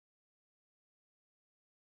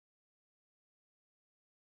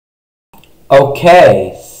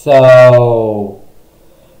Okay, so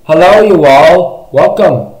hello you all,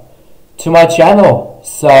 welcome to my channel.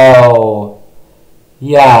 So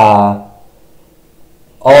yeah,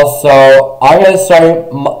 also I'm gonna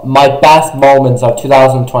start my best moments of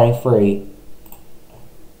 2023.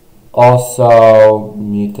 Also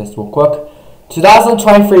mute this real quick.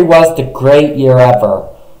 2023 was the great year ever.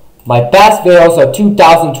 My best videos of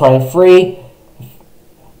 2023.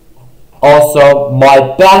 Also,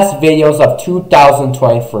 my best videos of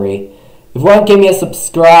 2023. If you want to give me a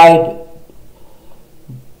subscribe,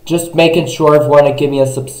 just making sure if you want to give me a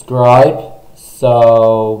subscribe.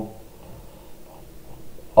 So,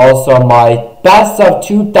 also my best of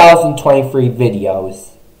 2023 videos.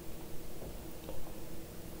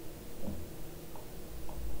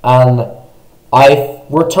 And I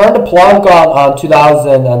returned the plug on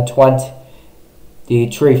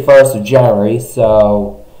 2023, 1st of January,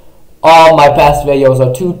 so all my best videos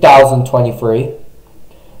of 2023.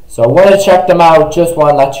 So want to check them out, just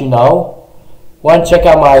want to let you know. Want to check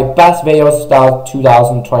out my best videos of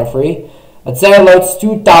 2023. And say hello to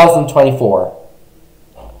 2024.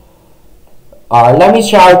 Let me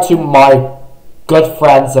shout out to my good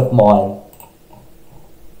friends of mine.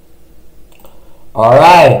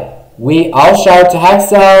 Alright, I'll shout out to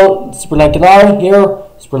Hexel, Super Lincoln here.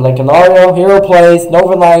 Super Lincoln Hero Plays,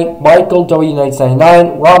 Nova Knight, Michael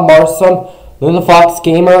W1999, Ron Marsum, Luna Fox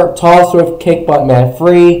Gamer, Tall Swift, Kick Butt Man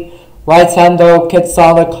Free, Rightendo, Kid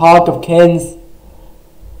Sonic, Hawk of Kins,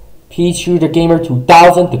 P Shooter Gamer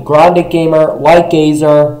 2000, The Grande Gamer, Light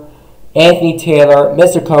Gazer, Anthony Taylor,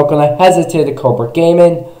 Mr. Coconut, Hesitated Cobra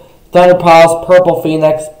Gaming, Thunder Palace, Purple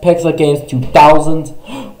Phoenix, Pixel Games 2000.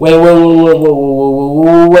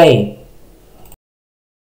 Wait.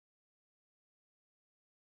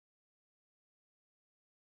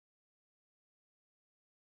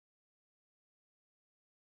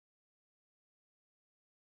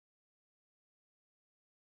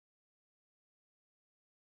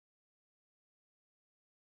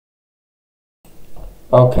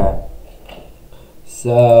 Okay,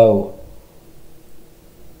 so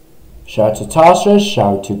shout out to Tasha,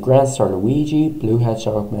 shout out to Grand Star Luigi, Bluehead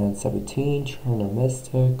Sharkman 17, Turner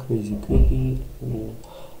Mystic, Crazy Cookie,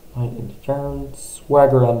 Light Inferno,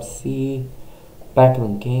 Swagger MC,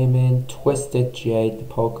 Beckham Gaming, Twisted Jade, The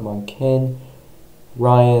Pokemon Kin,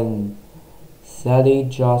 Ryan Seti,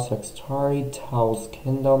 Joss Xtari, Taos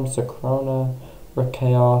Kingdom, Sakrona, Rick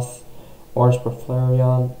Chaos, Orange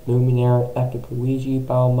Proflarion, Luminaire, Epic Luigi,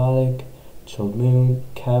 Balmatic, Chilled Moon,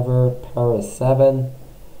 Kever, Paris 7,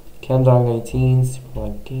 Chemdog 19, Super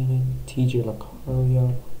Life Gaming, TJ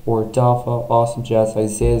Lucario, Ordalfa, Awesome Jazz,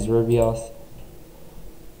 Isaiah Ribios,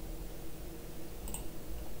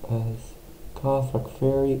 Cosmic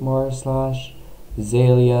Fairy, Marslash,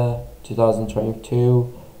 Zalia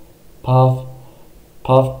 2022, Puff,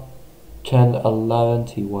 Ken 11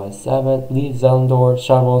 T17, Lee Zelendor,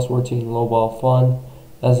 Shadows 14, Lowball Fun,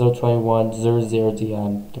 Ezra 21,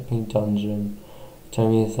 00DM, The Pink Dungeon,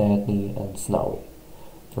 Tommy Anthony, and Snowy.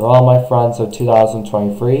 They're all my friends of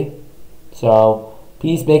 2023. So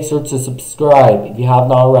please make sure to subscribe if you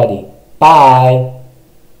haven't already. Bye!